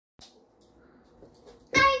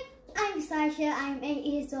I'm Sasha, I'm 8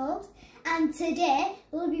 years old, and today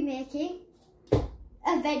we'll be making a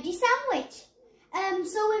veggie sandwich.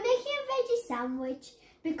 So we're making a veggie sandwich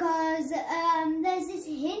because there's this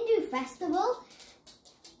Hindu festival.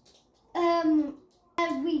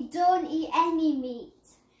 We don't eat any meat.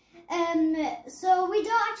 So we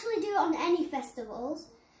don't actually do it on any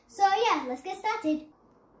festivals. So yeah, let's get started.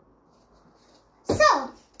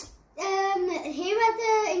 So, here are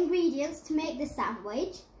the ingredients to make the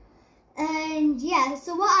sandwich. And yeah,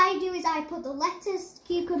 so what I do is I put the lettuce,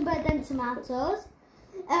 cucumber, then tomatoes.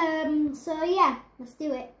 So yeah, let's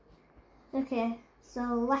do it. Okay, so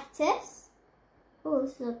lettuce. Oh,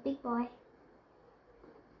 this is a big boy.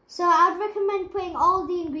 So I'd recommend putting all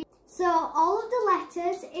the ingredients. So all of the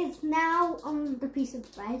lettuce is now on the piece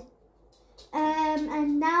of bread.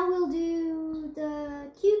 And now we'll do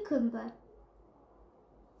the cucumber.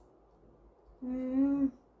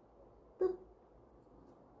 Boop. Boop.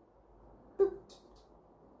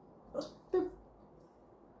 Boop. Boop.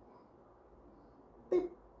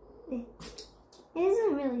 It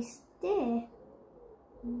doesn't really stay.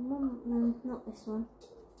 No, not this one.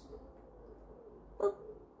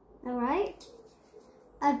 Alright.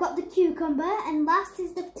 I've got the cucumber and last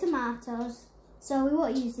is the tomatoes. So we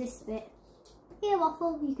won't use this bit. Here,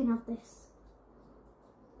 Waffle, you can have this.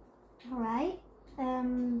 Alright.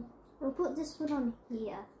 We'll put this one on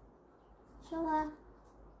here. Shall I?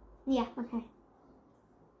 Yeah, okay.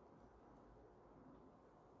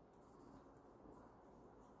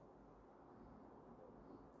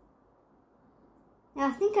 Now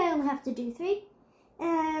I think I only have to do 3.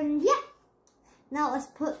 And yeah. Now let's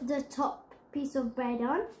put the top piece of bread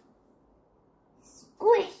on.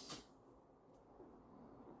 Squish!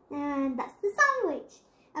 And that's the sandwich.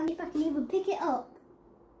 And if I can even pick it up.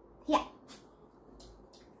 Yeah.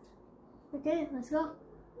 Okay, let's go.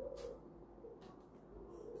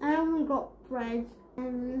 I only got bread.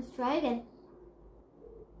 And let's try again.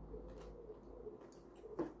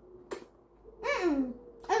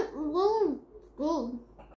 Oh, good.